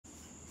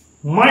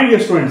My dear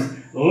students,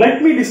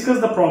 let me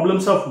discuss the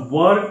problems of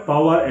work,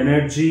 power,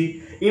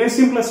 energy in a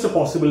simplest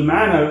possible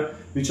manner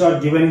which are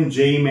given in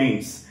JEE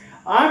Mains.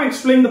 I am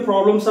explaining the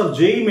problems of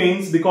JEE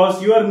Mains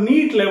because your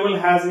NEET level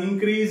has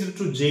increased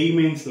to JEE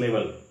Mains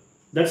level.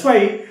 That's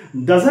why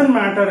doesn't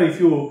matter if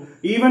you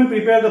even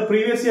prepare the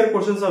previous year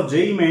questions of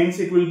JEE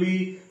Mains, it will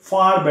be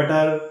far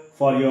better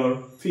for your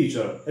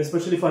future,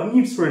 especially for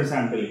NEET students I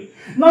am telling.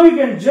 Now you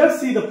can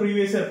just see the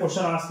previous year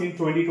question asked in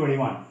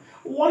 2021.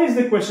 What is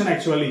the question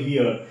actually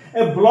here?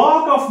 A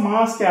block of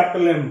mass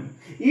capital M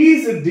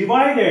is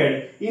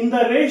divided in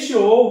the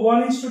ratio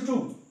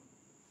 1:2.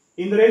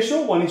 In the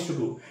ratio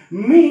 1:2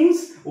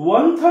 means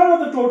 1/3 of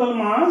the total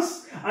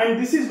mass, and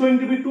this is going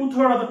to be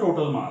 2/3 of the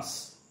total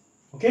mass.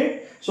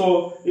 Okay,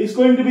 so it's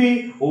going to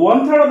be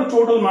 1/3 of the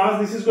total mass.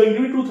 This is going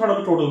to be 2/3 of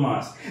the total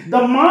mass.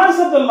 The mass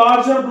of the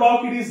larger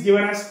block, it is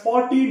given as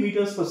 40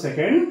 meters per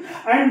second,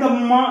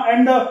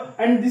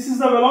 and this is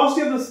the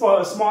velocity of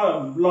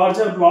the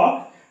larger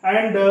block.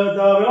 And the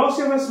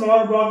velocity of a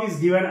smaller block is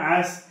given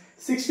as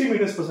 60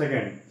 meters per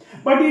second.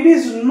 But it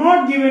is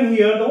not given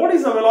here. What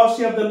is the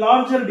velocity of the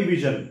larger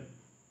division?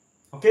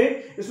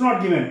 Okay, it's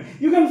not given.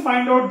 You can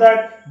find out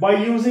that by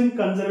using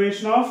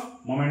conservation of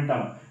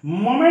momentum.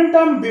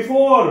 Momentum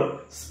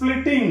before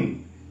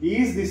splitting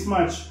is this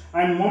much,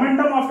 and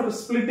momentum after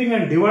splitting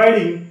and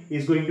dividing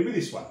is going to be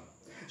this one.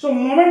 So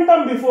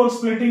momentum before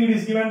splitting, it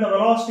is given the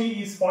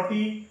velocity is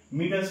 40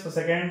 meters per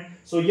second.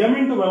 So m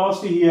into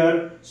velocity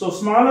here. So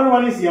smaller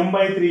one is m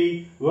by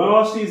 3.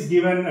 Velocity is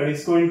given. It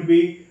is going to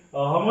be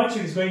how much?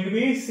 It is going to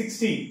be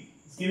 60.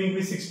 It's giving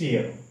me 60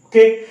 here.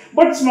 Okay.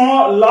 But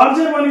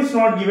larger one is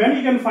not given.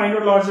 You can find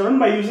out larger one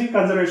by using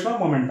conservation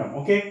of momentum.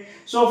 Okay.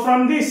 So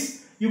from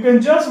this, you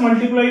can just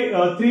multiply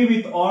 3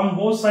 with on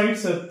both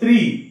sides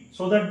 3,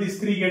 so that this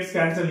 3 gets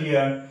cancelled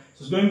here.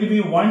 So it's going to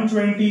be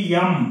 120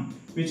 m,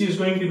 which is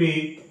going to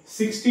be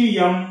 60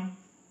 m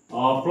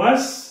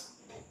plus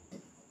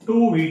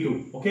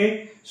 2v2.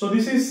 Okay, so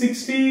this is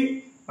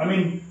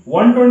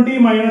 120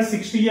 minus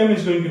 60 m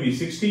is going to be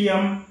 60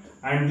 m,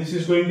 and this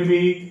is going to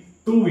be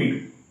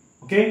 2v2.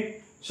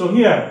 Okay, so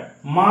here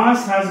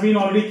mass has been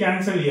already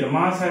cancelled here.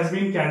 Mass has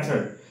been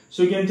cancelled.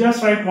 So you can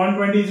just write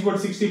 120 is equal to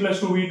 60 plus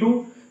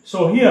 2v2.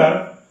 So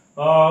here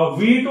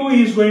v2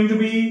 is going to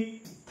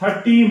be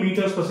 30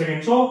 meters per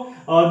second. So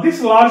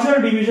this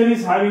larger division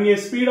is having a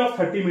speed of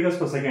 30 meters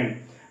per second.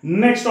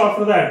 Next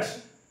after that,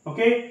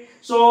 okay,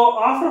 so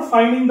after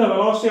finding the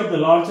velocity of the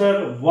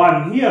larger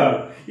one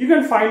here, you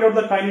can find out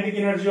the kinetic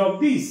energy of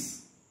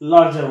this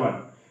larger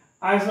one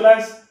as well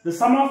as the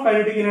sum of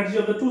kinetic energy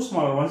of the two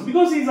smaller ones,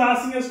 because he is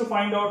asking us to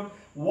find out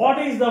what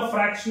is the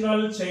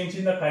fractional change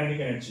in the kinetic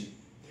energy.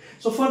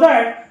 So for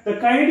that, the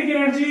kinetic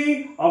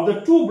energy of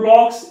the two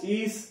blocks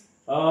is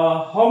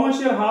how much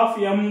here? Half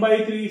m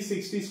by 3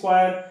 60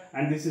 square,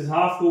 and this is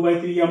half 2 by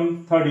 3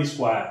 m 30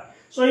 square.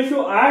 So if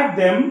you add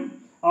them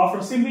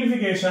after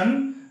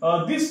simplification,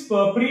 this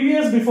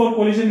previous before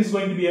collision is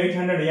going to be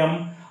 800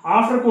 m.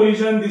 After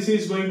collision, this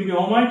is going to be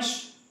how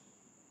much?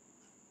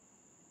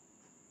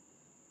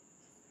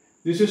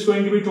 This is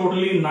going to be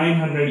totally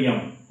 900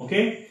 m.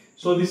 Okay,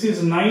 so this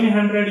is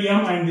 900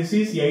 m and this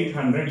is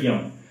 800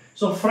 m.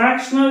 So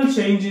fractional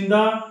change in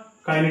the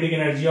kinetic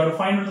energy, you have to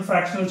find out the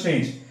fractional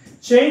change.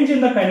 Change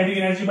in the kinetic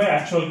energy by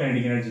actual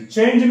kinetic energy.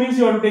 Change means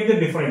you have to take the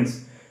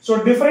difference.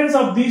 So difference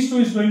of these two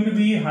is going to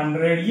be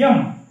 100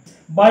 m.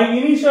 By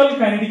initial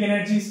kinetic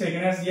energy is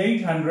taken as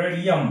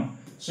 800 m.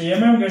 So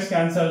mm gets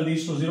cancelled,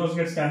 these two zeros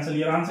gets cancelled.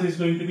 Your answer is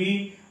going to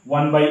be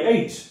 1 by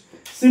 8.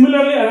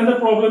 Similarly, another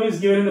problem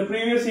is given in the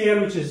previous year,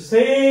 which is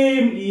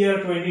same year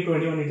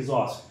 2021 it is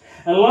asked.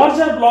 A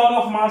larger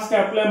block of mass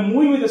capital M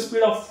moving with a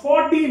speed of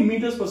 40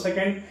 meters per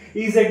second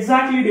is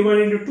exactly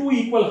divided into two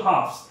equal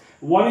halves.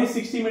 One is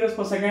 60 meters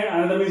per second,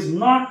 another is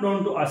not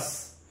known to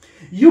us.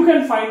 You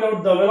can find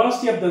out the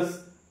velocity of this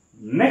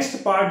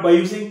next part by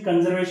using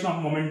conservation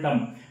of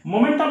momentum.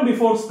 Momentum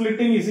before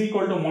splitting is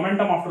equal to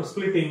momentum after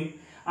splitting.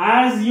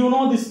 As you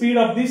know, the speed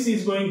of this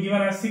is going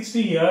given as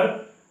 60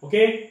 here.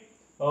 Okay,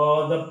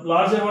 the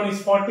larger one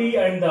is 40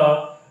 and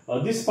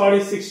this part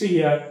is 60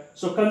 here.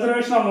 So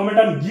conservation of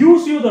momentum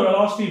gives you the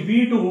velocity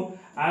v2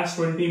 as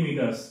 20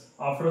 meters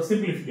after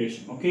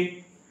simplification.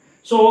 Okay,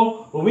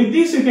 so with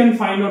this you can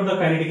find out the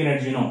kinetic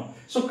energy now.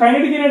 So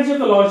kinetic energy of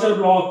the larger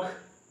block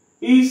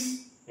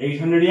is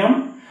 800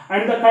 m,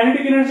 and the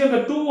kinetic energy of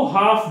the two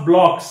half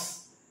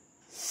blocks,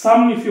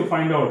 sum if you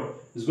find out,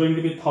 is going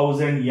to be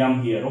 1000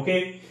 m here.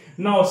 Okay,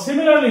 now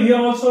similarly here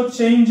also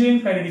change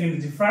in kinetic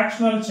energy,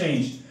 fractional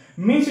change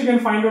means you can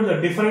find out the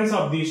difference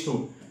of these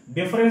two.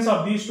 Difference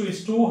of these two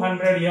is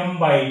 200 m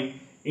by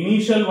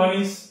initial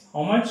one is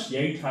how much?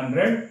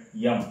 800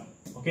 m.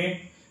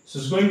 Okay, so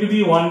it's going to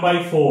be 1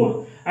 by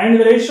 4, and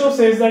the ratio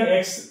says that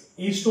x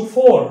is to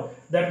 4.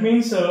 That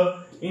means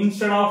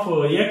instead of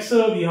x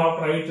we have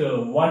to write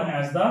 1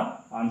 as the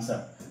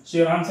answer. So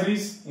your answer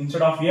is,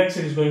 instead of x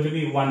it is going to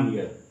be 1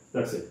 here.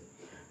 That's it.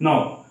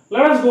 Now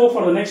let us go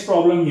for the next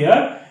problem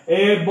here.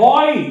 A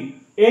boy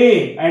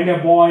A and a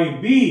boy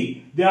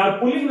B, they are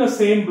pulling the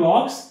same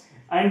blocks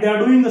and they are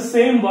doing the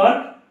same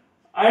work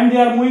and they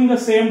are moving the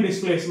same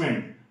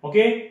displacement.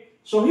 Okay,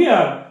 so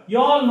here you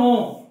all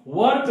know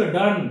work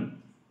done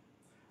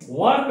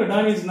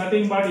is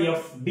nothing but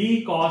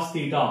FD cos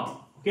theta.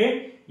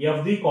 Okay,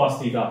 FD cos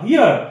theta.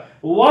 Here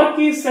work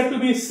is said to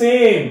be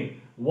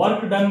same.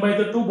 Work done by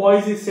the two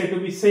boys is said to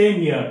be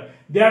same here.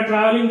 They are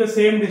traveling the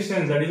same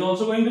distance. That is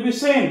also going to be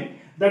same.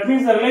 That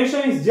means the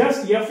relation is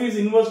just F is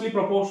inversely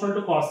proportional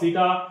to cos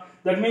theta.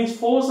 That means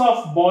force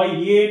of boy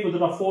A to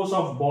the force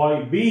of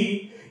boy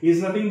B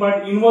is nothing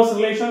but inverse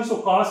relation.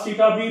 So cos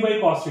theta B by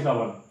cos theta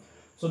 1.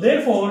 So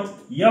therefore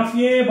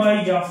FA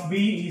by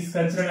FB is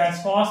considered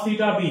as cos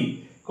theta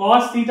B.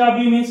 Cos theta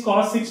B means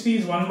cos 60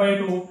 is 1 by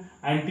 2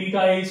 and theta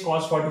A is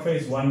cos 45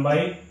 is 1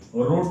 by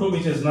root 2,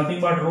 which is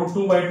nothing but root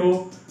 2 by 2,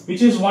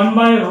 which is 1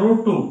 by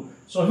root 2.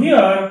 So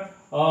here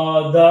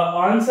the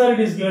answer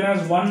is given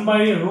as 1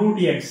 by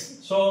root x.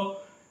 So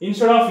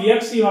instead of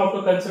x you have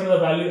to consider the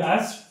value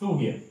as 2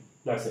 here.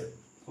 That's it.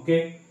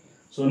 Okay.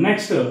 So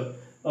next here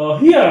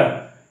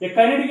a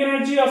kinetic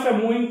energy of a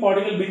moving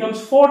particle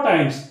becomes 4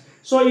 times.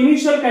 So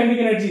initial kinetic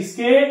energy is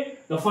k,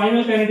 the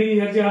final kinetic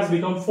energy has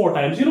become 4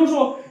 times.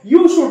 So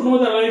you should know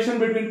the relation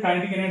between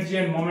kinetic energy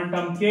and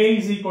momentum. K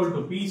is equal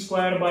to p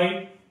square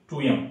by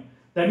 2m.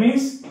 That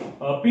means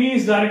p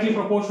is directly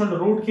proportional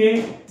to root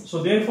k.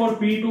 So therefore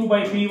p2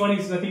 by p1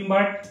 is nothing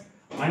but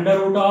under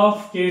root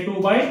of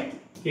k2 by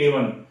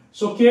k1.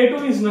 So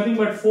k2 is nothing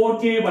but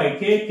 4k by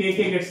k.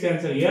 K gets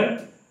cancelled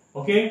here.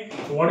 Okay.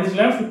 So what is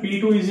left?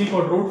 p2 is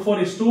equal to root 4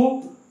 is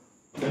 2.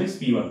 That is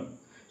p1.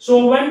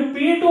 So when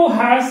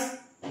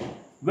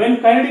when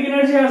kinetic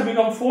energy has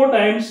become 4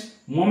 times,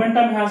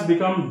 momentum has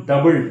become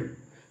doubled.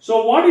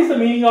 So what is the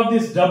meaning of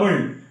this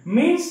doubled?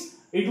 Means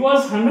it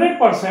was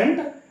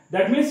 100%.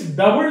 That means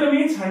doubled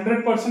means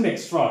 100%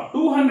 extra.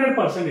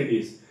 200% it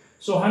is.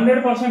 So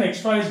 100%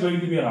 extra is going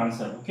to be your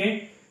answer.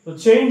 Okay. So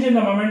change in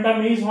the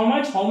momentum is how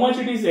much? How much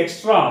it is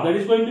extra? That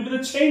is going to be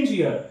the change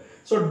here.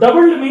 So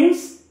doubled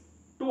means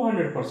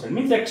 200%.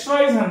 Means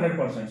extra is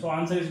 100%. So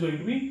answer is going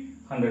to be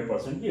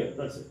 100% here.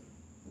 That's it.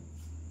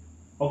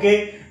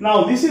 Okay.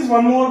 Now this is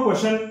one more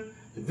question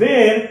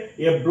where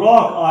a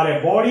block or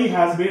a body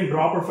has been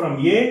dropped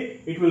from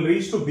A. It will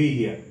reach to B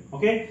here.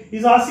 Okay.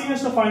 He's asking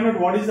us to find out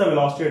what is the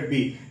velocity at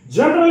B.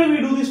 Generally, we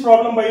do this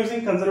problem by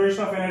using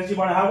conservation of energy,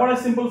 but I have got a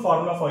simple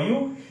formula for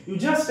you. You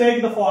just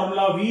take the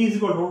formula V is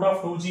equal to root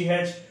of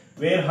 2gh,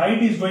 where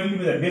height is going to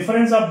be the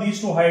difference of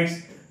these two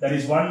heights, that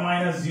is 1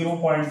 minus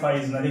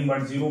 0.5 is nothing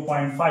but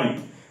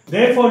 0.5.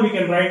 Therefore, we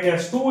can write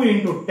as 2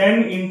 into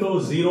 10 into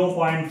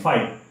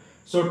 0.5.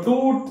 So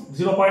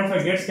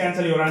 0.5 gets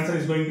cancelled, your answer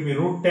is going to be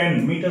root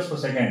 10 meters per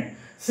second.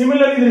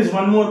 Similarly, there is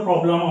one more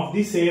problem of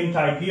the same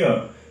type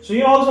here. So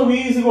here also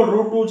V is equal to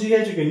root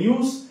 2gh you can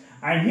use.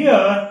 And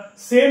here,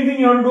 same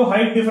thing you have to do,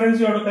 height difference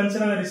you have to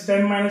consider, that is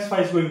 10 minus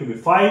 5 is going to be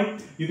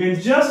 5. You can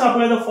just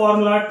apply the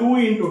formula 2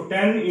 into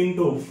 10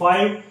 into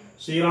 5.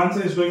 So your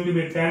answer is going to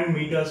be 10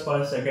 meters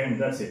per second.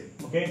 That's it.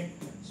 Okay.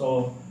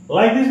 So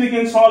like this we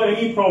can solve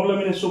any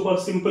problem in a super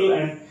simple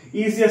and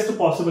easiest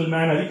possible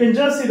manner. You can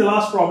just see the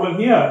last problem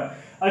here.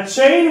 A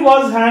chain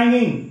was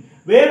hanging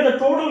where the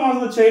total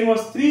mass of the chain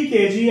was 3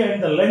 kg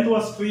and the length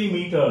was 3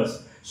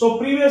 meters. So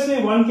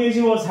previously 1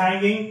 kg was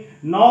hanging.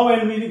 Now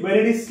when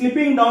it is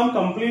slipping down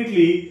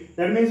completely,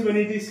 that means when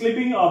it is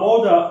slipping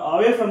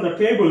away from the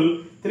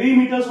table, 3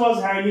 meters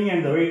was hanging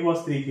and the weight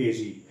was 3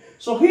 kg.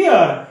 So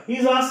here he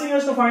is asking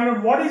us to find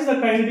out what is the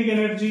kinetic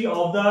energy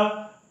of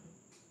the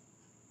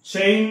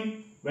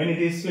chain when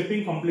it is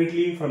slipping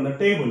completely from the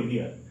table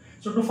here.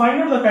 So to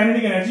find out the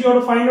kinetic energy, you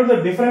have to find out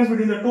the difference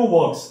between the two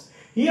works.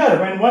 Here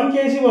when 1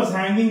 kg was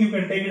hanging, you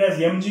can take it as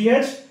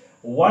mgh,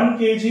 1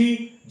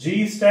 kg,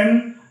 g is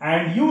 10,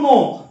 and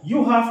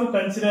you have to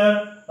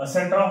consider a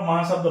center of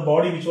mass of the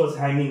body which was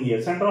hanging here.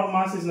 Center of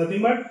mass is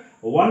nothing but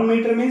 1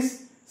 meter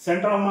means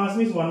center of mass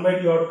means 1 by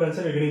 2 you have to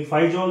consider, getting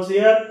 5 joules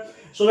here.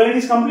 So when it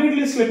is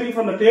completely slipping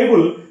from the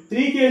table,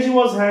 3 kg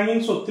was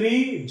hanging, so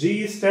 3,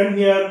 g is 10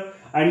 here,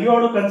 and you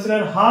have to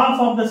consider half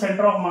of the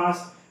center of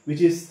mass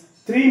which is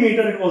 3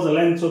 meter, it was the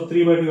length, so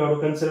 3 by 2 you have to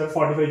consider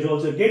 45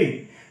 joules you are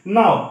getting.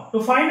 Now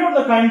to find out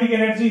the kinetic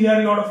energy here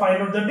you have to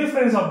find out the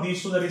difference of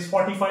these two, that is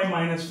 45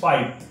 minus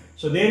 5.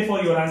 So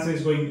therefore your answer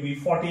is going to be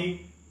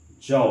 40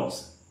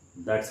 joules.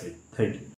 That's it. Thank you.